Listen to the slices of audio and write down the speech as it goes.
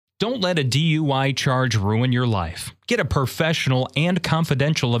Don't let a DUI charge ruin your life. Get a professional and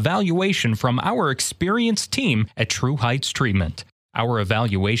confidential evaluation from our experienced team at True Heights Treatment. Our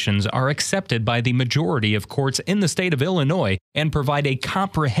evaluations are accepted by the majority of courts in the state of Illinois and provide a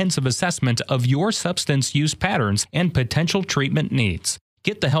comprehensive assessment of your substance use patterns and potential treatment needs.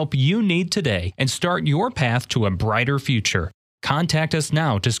 Get the help you need today and start your path to a brighter future. Contact us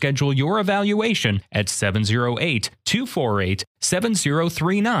now to schedule your evaluation at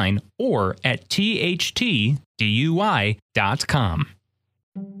 708-248-7039 or at thtdui.com.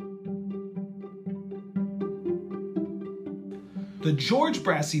 The George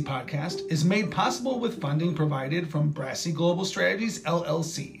Brassey podcast is made possible with funding provided from Brassey Global Strategies,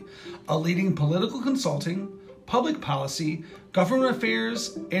 LLC, a leading political consulting, public policy, government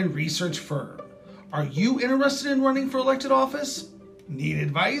affairs, and research firm. Are you interested in running for elected office? Need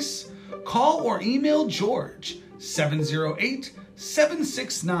advice? Call or email George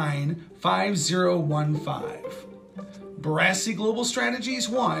 708-769-5015. Brassey Global Strategies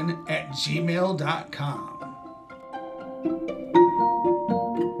 1 at gmail.com.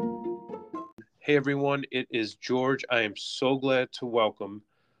 Hey everyone, it is George. I am so glad to welcome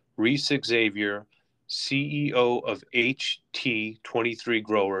Reese Xavier, CEO of HT23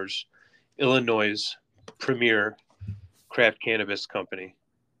 Growers, Illinois' premier craft cannabis company.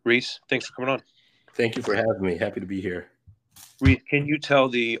 Reese, thanks for coming on. Thank you for having me. Happy to be here. Reese, can you tell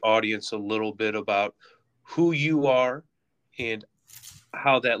the audience a little bit about who you are and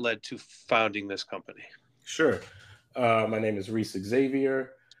how that led to founding this company? Sure. My name is Reese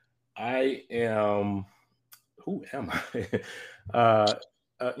Xavier. Who am I? I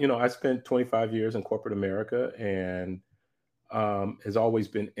spent 25 years in corporate America and has always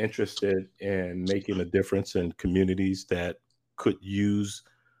been interested in making a difference in communities that could use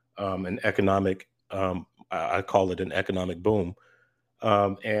an economic, I call it an economic boom.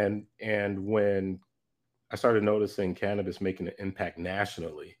 And when I started noticing cannabis making an impact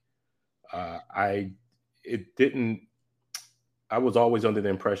nationally, I was always under the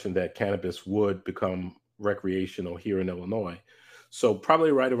impression that cannabis would become recreational here in Illinois. So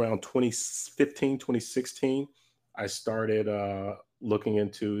probably right around 2015, 2016, I started looking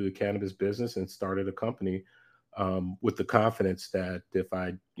into the cannabis business and started a company with the confidence that if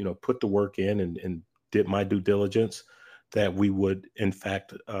I, put the work in and did my due diligence, that we would in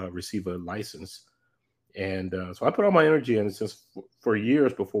fact receive a license. And so I put all my energy in since for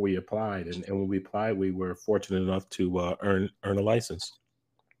years before we applied. And when we applied, we were fortunate enough to earn a license.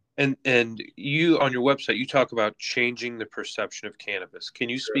 And you, on your website, you talk about changing the perception of cannabis. Can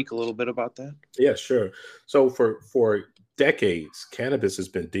you speak a little bit about that? Yeah, sure. So for decades, cannabis has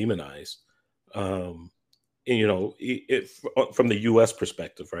been demonized. And, from the U.S.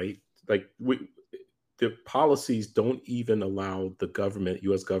 perspective, right? Like the policies don't even allow the government,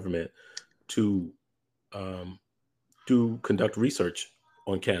 U.S. government, to conduct research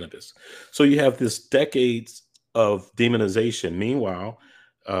on cannabis. So you have this decades of demonization. Meanwhile,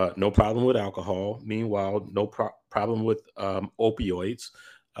 no problem with alcohol. Meanwhile, no problem with opioids.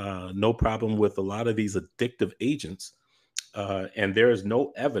 No problem with a lot of these addictive agents. And there is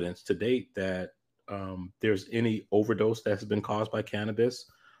no evidence to date that there's any overdose that has been caused by cannabis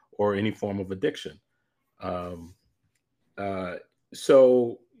or any form of addiction.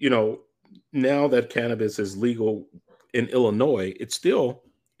 So, now that cannabis is legal in Illinois, it's still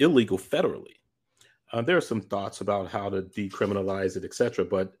illegal federally. There are some thoughts about how to decriminalize it, et cetera.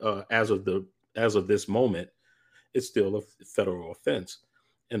 But as of this moment, it's still a federal offense.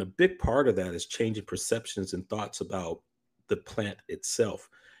 And a big part of that is changing perceptions and thoughts about the plant itself.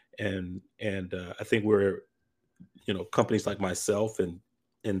 And I think we're, companies like myself and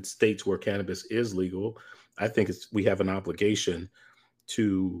in states where cannabis is legal, I think we have an obligation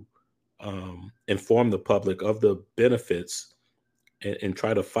to inform the public of the benefits and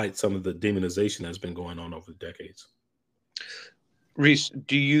try to fight some of the demonization that's been going on over the decades. Reese,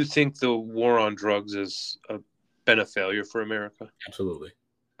 do you think the war on drugs has been a failure for America? Absolutely,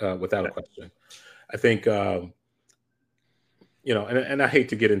 without a question. I think, and I hate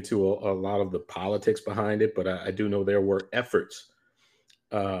to get into a lot of the politics behind it, but I do know there were efforts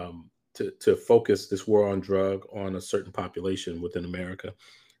to focus this war on drug on a certain population within America,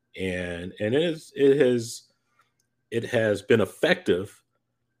 and it has been effective,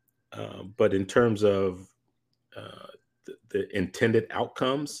 but in terms of the intended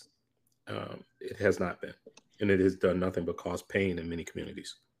outcomes, it has not been, and it has done nothing but cause pain in many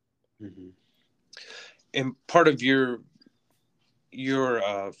communities. Mm-hmm. And part of your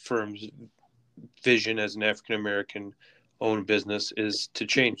firm's vision as an African-American owned business is to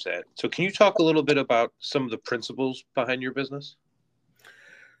change that. So can you talk a little bit about some of the principles behind your business?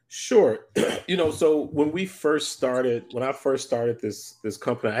 Sure. So when I first started this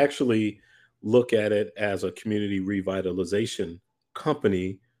company, I actually look at it as a community revitalization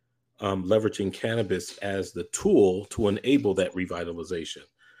company, leveraging cannabis as the tool to enable that revitalization.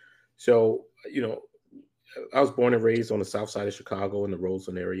 So, I was born and raised on the south side of Chicago in the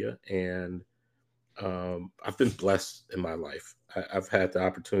Roseland area, and I've been blessed in my life. I've had the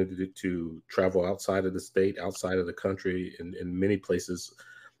opportunity to travel outside of the state, outside of the country, in many places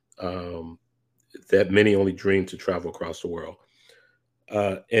um, that many only dream to travel across the world.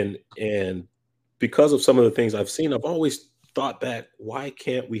 And because of some of the things I've seen, I've always thought back, why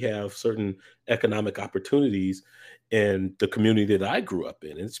can't we have certain economic opportunities in the community that I grew up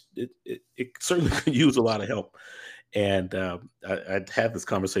in? It certainly could use a lot of help. And I'd have this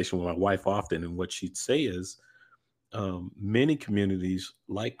conversation with my wife often, and what she'd say is, many communities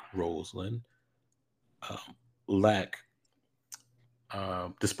like Roseland um, lack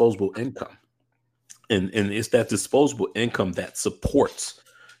disposable income, and it's that disposable income that supports,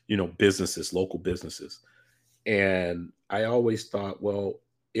 businesses, local businesses. And I always thought, well,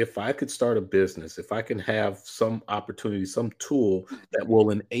 if I could start a business, if I can have some opportunity, some tool that will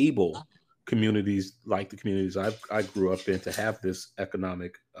enable communities like the communities I grew up in to have this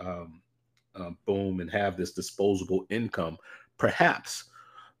economic boom and have this disposable income, perhaps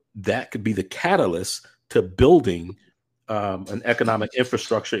that could be the catalyst to building an economic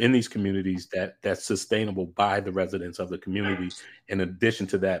infrastructure in these communities that's sustainable by the residents of the community. In addition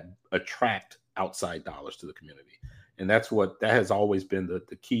to that, attract outside dollars to the community, and that has always been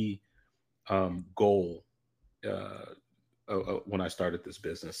the key goal when I started this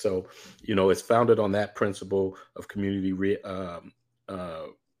business. So, it's founded on that principle of community um,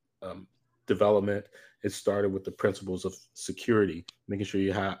 development. It started with the principles of security, making sure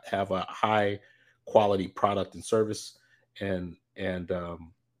you have a high quality product and service, and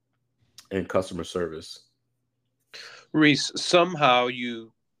customer service. Reese, somehow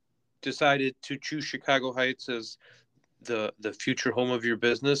you decided to choose Chicago Heights as the future home of your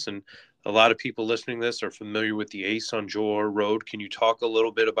business, and a lot of people listening to this are familiar with the Ace on Joe Road. Can you talk a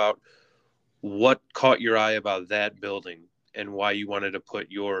little bit about what caught your eye about that building and why you wanted to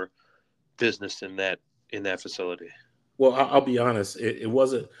put your business in that facility? Well, I'll be honest. It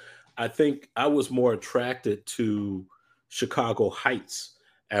wasn't. I think I was more attracted to Chicago Heights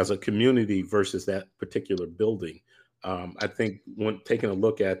as a community versus that particular building. I think when taking a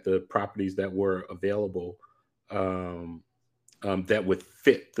look at the properties that were available, um, that would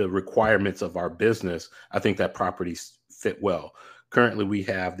fit the requirements of our business, I think that properties fit well. Currently, we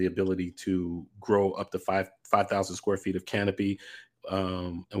have the ability to grow up to 5,000 square feet of canopy.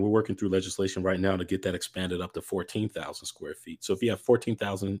 And we're working through legislation right now to get that expanded up to 14,000 square feet. So if you have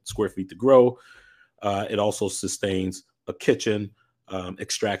 14,000 square feet to grow, it also sustains a kitchen,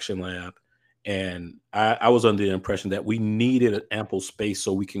 extraction lab. And I was under the impression that we needed an ample space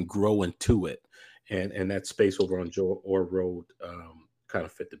so we can grow into it. And that space over on Joe Orr Road kind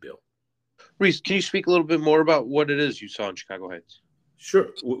of fit the bill. Reese, can you speak a little bit more about what it is you saw in Chicago Heights? Sure.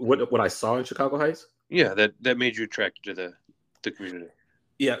 What I saw in Chicago Heights? Yeah, that made you attracted to the community.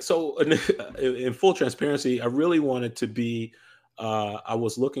 Yeah. So in full transparency, I really wanted to be, I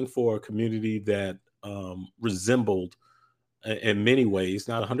was looking for a community that resembled in many ways,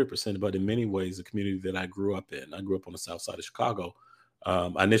 not 100%, but in many ways, the community that I grew up in. I grew up on the south side of Chicago.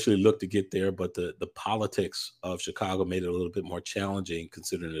 I initially looked to get there, but the politics of Chicago made it a little bit more challenging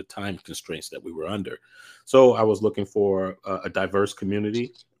considering the time constraints that we were under. So I was looking for a diverse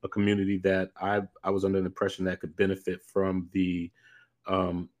community, a community that I was under the impression that could benefit from the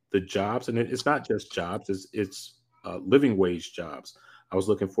jobs. And it's not just jobs, it's living wage jobs. I was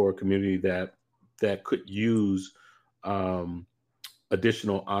looking for a community that could use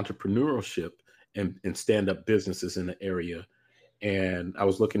additional entrepreneurship and stand up businesses in the area. And I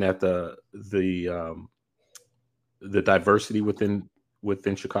was looking at the diversity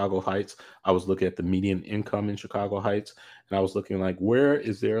within Chicago Heights. I was looking at the median income in Chicago Heights, and I was looking like, where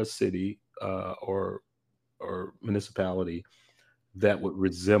is there a city or municipality that would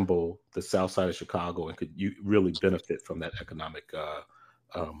resemble the south side of Chicago and could you really benefit from that economic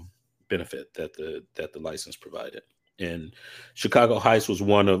benefit that the license provided. And Chicago Heights was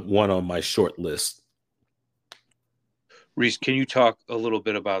one on my short list. Reese, can you talk a little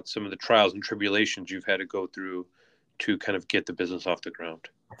bit about some of the trials and tribulations you've had to go through to kind of get the business off the ground?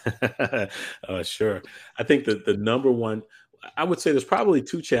 Sure. I think that the number one, I would say there's probably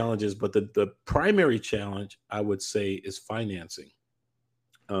two challenges, but the primary challenge I would say is financing.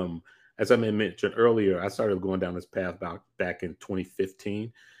 As I mentioned earlier, I started going down this path back in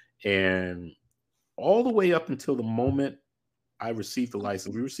 2015, and all the way up until the moment I received the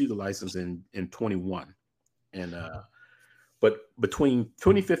license. We received the license in 21, and but between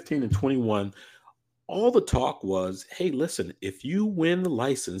 2015 and 21, all the talk was, hey, listen, if you win the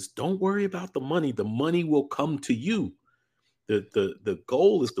license, don't worry about the money. The money will come to you. The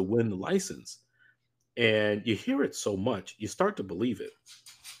goal is to win the license. And you hear it so much, you start to believe it.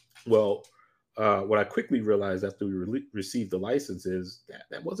 Well, what I quickly realized after we received the license is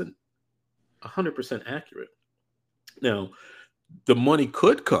that wasn't 100% accurate. Now, the money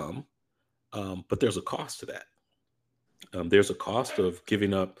could come, but there's a cost to that. There's a cost of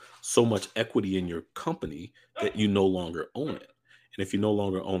giving up so much equity in your company that you no longer own it. And if you no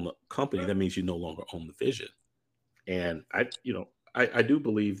longer own the company, that means you no longer own the vision. And I do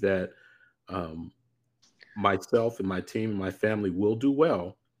believe that myself and my team and my family will do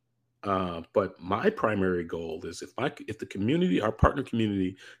well. But my primary goal is if the community, our partner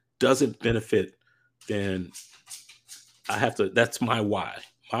community, doesn't benefit, then I have to. That's my why.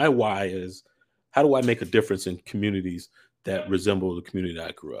 My why is, how do I make a difference in communities that resemble the community that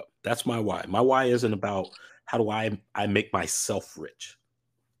I grew up? That's my why. My why isn't about how do I make myself rich.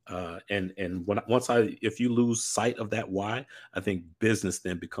 And if you lose sight of that why, I think business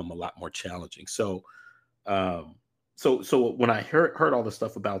then become a lot more challenging. So when I heard all the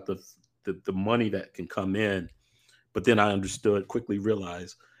stuff about the money that can come in, but then I quickly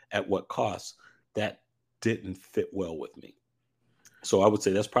realized at what cost, that didn't fit well with me. So I would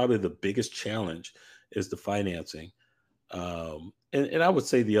say that's probably the biggest challenge, is the financing. And I would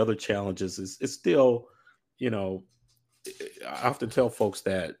say the other challenges is it's still, I often tell folks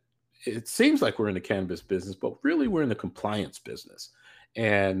that it seems like we're in the cannabis business, but really we're in the compliance business.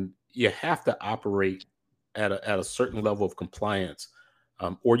 And you have to operate at a certain level of compliance,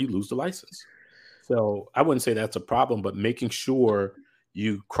 or you lose the license. So I wouldn't say that's a problem, but making sure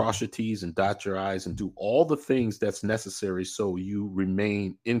you cross your T's and dot your I's and do all the things that's necessary so you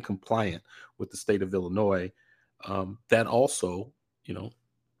remain in compliant with the state of Illinois. That also,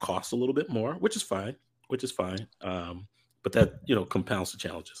 costs a little bit more, which is fine. But that, compounds the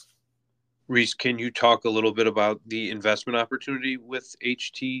challenges. Reese, can you talk a little bit about the investment opportunity with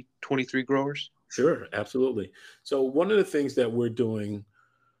HT23 Growers? Sure, absolutely. So one of the things that we're doing,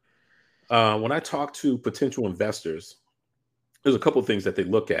 when I talk to potential investors, there's a couple of things that they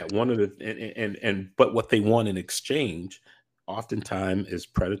look at. One of the but what they want in exchange oftentimes is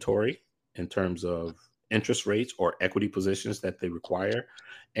predatory in terms of interest rates or equity positions that they require.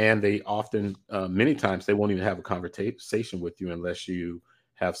 And they often, many times, they won't even have a conversation with you unless you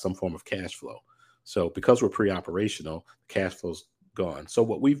have some form of cash flow. So because we're pre-operational, the cash flow's gone. So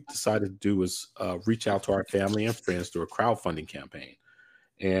what we've decided to do is reach out to our family and friends through a crowdfunding campaign.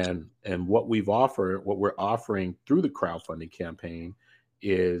 And what we're offering through the crowdfunding campaign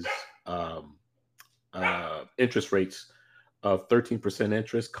is interest rates of 13%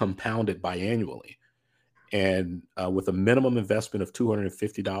 interest compounded biannually. And with a minimum investment of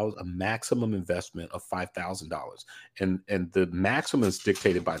 $250, a maximum investment of $5,000. And the maximum is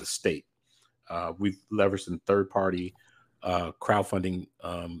dictated by the state. We've leveraged a third-party crowdfunding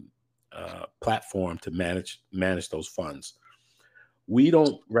platform to manage those funds. We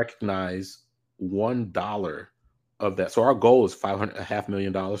don't recognize $1 of that. So our goal is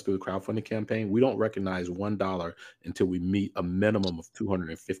 $500,000 through the crowdfunding campaign. We don't recognize $1 until we meet a minimum of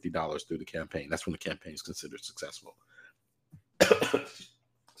 $250 through the campaign. That's when the campaign is considered successful.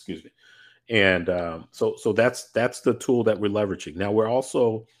 Excuse me. And so that's the tool that we're leveraging. Now we're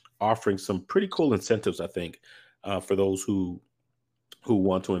also offering some pretty cool incentives, I think, for those who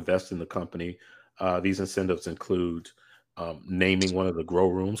want to invest in the company. These incentives include naming one of the grow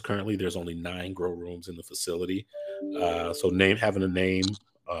rooms. Currently, there's only 9 grow rooms in the facility. So having a name,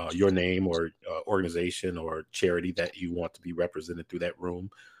 your name or organization or charity that you want to be represented through that room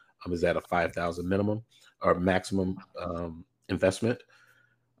is at a $5,000 minimum or maximum investment.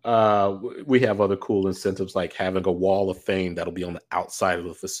 We have other cool incentives like having a wall of fame that'll be on the outside of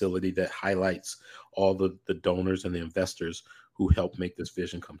the facility that highlights all the donors and the investors who help make this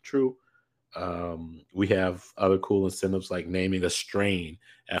vision come true. We have other cool incentives like naming a strain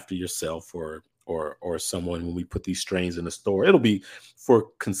after yourself or someone. When we put these strains in the store, it'll be, for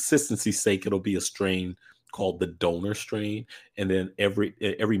consistency's sake, it'll be a strain called the donor strain. And then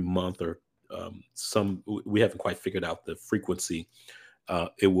every month or we haven't quite figured out the frequency.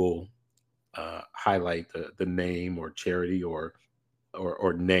 It will highlight the name or charity or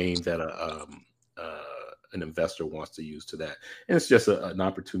name that an investor wants to use to that. And it's just an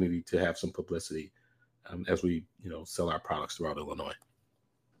opportunity to have some publicity as we, sell our products throughout Illinois.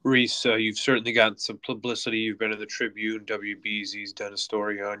 Reese, you've certainly gotten some publicity. You've been in the Tribune, WBZ's done a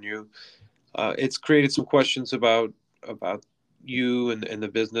story on you. It's created some questions about you and the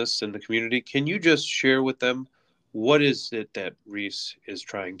business and the community. Can you just share with them what is it that Reese is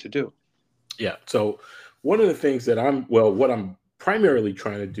trying to do? Yeah. So one of the things that what I'm primarily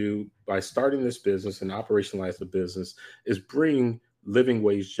trying to do by starting this business and operationalize the business is bring living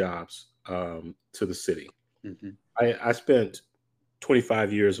wage jobs to the city. Mm-hmm. I spent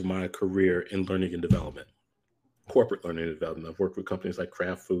 25 years of my career in learning and development, corporate learning and development. I've worked with companies like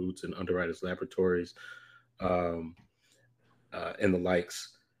Kraft Foods and Underwriters Laboratories, and the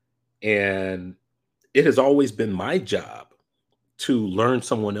likes. And it has always been my job to learn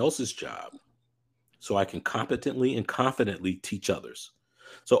someone else's job so I can competently and confidently teach others.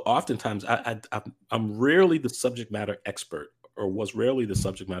 So oftentimes I'm rarely the subject matter expert, or was rarely the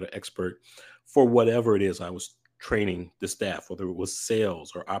subject matter expert for whatever it is I was training the staff, whether it was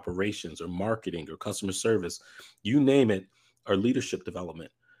sales or operations or marketing or customer service, you name it, or leadership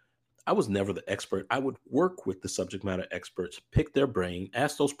development. I was never the expert. I would work with the subject matter experts, pick their brain,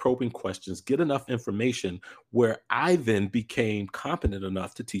 ask those probing questions, get enough information where I then became competent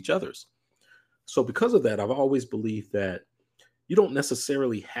enough to teach others. So because of that, I've always believed that you don't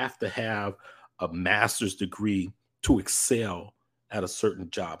necessarily have to have a master's degree to excel at a certain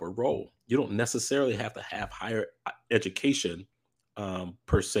job or role. You don't necessarily have to have higher education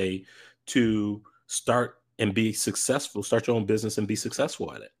per se to start and be successful, start your own business and be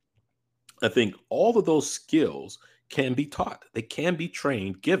successful at it. I think all of those skills can be taught. They can be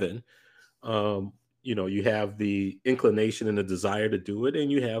trained, given, you have the inclination and the desire to do it,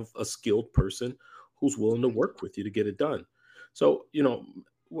 and you have a skilled person who's willing to work with you to get it done. So,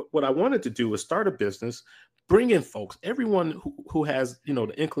 what I wanted to do was start a business, bring in folks, everyone who has,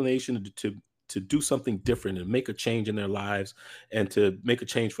 the inclination to do something different and make a change in their lives and to make a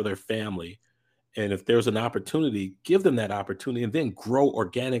change for their family. And if there's an opportunity, give them that opportunity and then grow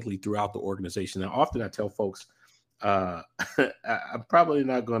organically throughout the organization. Now, often I tell folks, I'm probably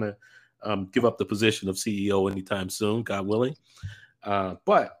not going to give up the position of CEO anytime soon, God willing.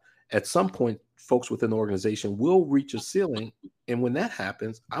 But at some point, folks within the organization will reach a ceiling. And when that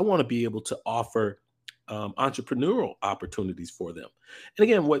happens, I want to be able to offer entrepreneurial opportunities for them. And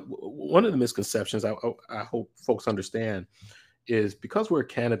again, one of the misconceptions I hope folks understand is, because we're a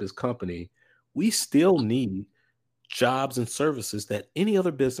cannabis company, we still need jobs and services that any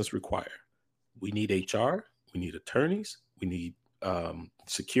other business require. We need HR, we need attorneys, we need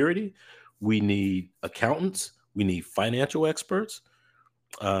security, we need accountants, we need financial experts,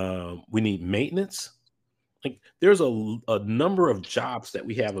 we need maintenance. Like, there's a number of jobs that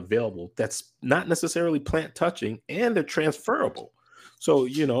we have available that's not necessarily plant touching, and they're transferable. So,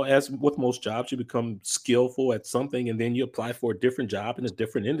 as with most jobs, you become skillful at something and then you apply for a different job in a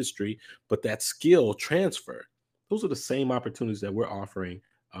different industry, but that skill transfer, those are the same opportunities that we're offering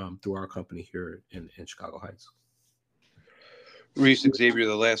through our company here in Chicago Heights. Reese Xavier,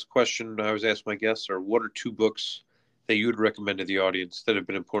 the last question I always ask my guests are, what are 2 books that you would recommend to the audience that have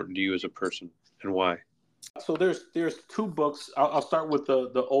been important to you as a person, and why? So there's 2 books. I'll start with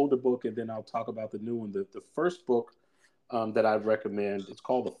the older book, and then I'll talk about the new one. The first book that I recommend, it's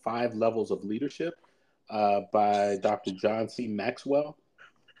called The 5 Levels of Leadership by Dr. John C. Maxwell.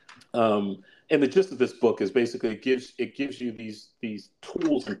 And the gist of this book is basically it gives you these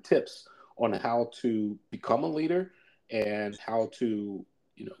tools and tips on how to become a leader and how to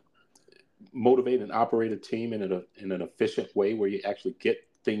motivate and operate a team in an efficient way where you actually get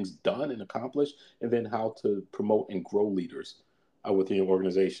things done and accomplished, and then how to promote and grow leaders within your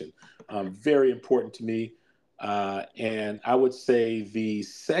organization. Very important to me. And I would say the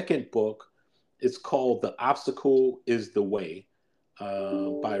second book is called The Obstacle is the Way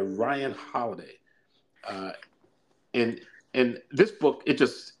by Ryan Holiday. And this book, it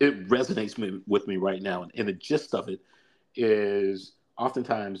resonates with me right now. And the gist of it is,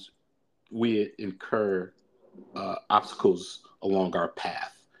 oftentimes we incur obstacles along our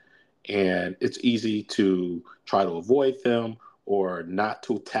path, and it's easy to try to avoid them or not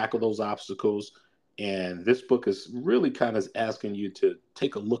to tackle those obstacles. And this book is really kind of asking you to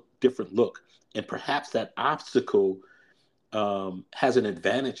take a different look, and perhaps that obstacle has an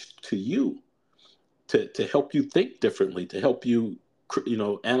advantage to you, to help you think differently, to help you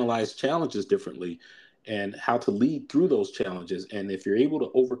analyze challenges differently, and how to lead through those challenges. And if you're able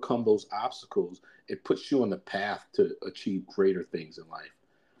to overcome those obstacles, it puts you on the path to achieve greater things in life.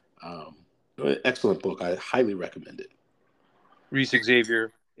 Excellent book. I highly recommend it. Reese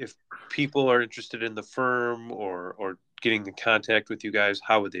Xavier, if people are interested in the firm or getting in contact with you guys,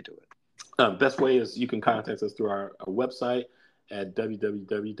 how would they do it? Best way is you can contact us through our website at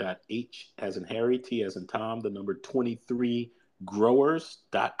www.h as in Harry, T as in Tom, the number 23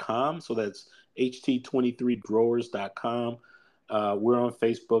 growers.com. So that's HT23 growers.com. We're on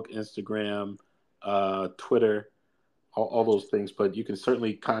Facebook, Instagram, Twitter, all those things. But you can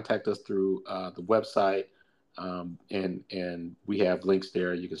certainly contact us through the website, and we have links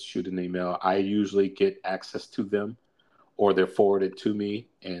there. You can shoot an email. I usually get access to them, or they're forwarded to me.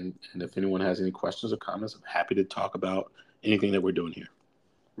 And if anyone has any questions or comments, I'm happy to talk about anything that we're doing here.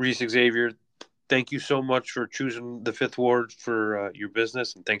 Reese Xavier, thank you so much for choosing the Fifth Ward for your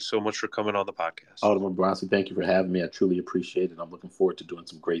business, and thanks so much for coming on the podcast. Alderman Bronson, thank you for having me. I truly appreciate it. I'm looking forward to doing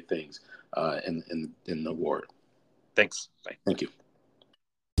some great things in the ward. Thanks. Bye. Thank you.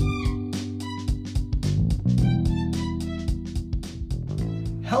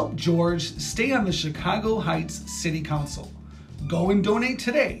 Help George stay on the Chicago Heights City Council. Go and donate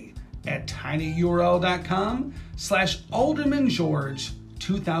today at tinyurl.com/AldermanGeorge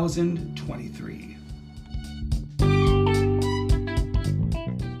 2023.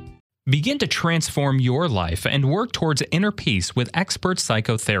 Begin to transform your life and work towards inner peace with expert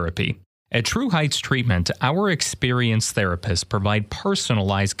psychotherapy. At True Heights Treatment, our experienced therapists provide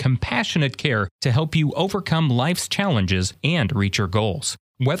personalized, compassionate care to help you overcome life's challenges and reach your goals.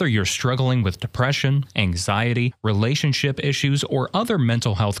 Whether you're struggling with depression, anxiety, relationship issues, or other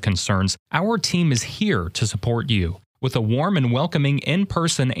mental health concerns, our team is here to support you. With a warm and welcoming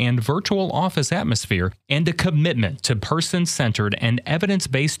in-person and virtual office atmosphere and a commitment to person-centered and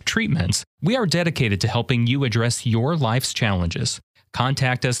evidence-based treatments, we are dedicated to helping you address your life's challenges.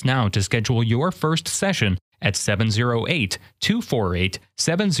 Contact us now to schedule your first session at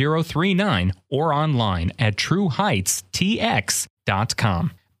 708-248-7039 or online at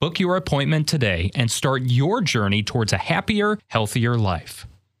trueheightstx.com. Book your appointment today and start your journey towards a happier, healthier life.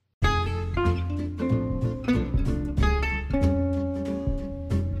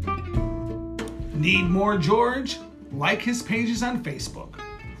 Need more George? Like his pages on Facebook.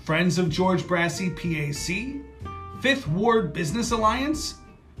 Friends of George Brassey PAC, Fifth Ward Business Alliance,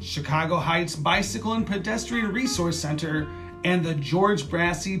 Chicago Heights Bicycle and Pedestrian Resource Center, and the George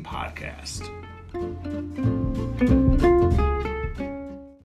Brassey Podcast.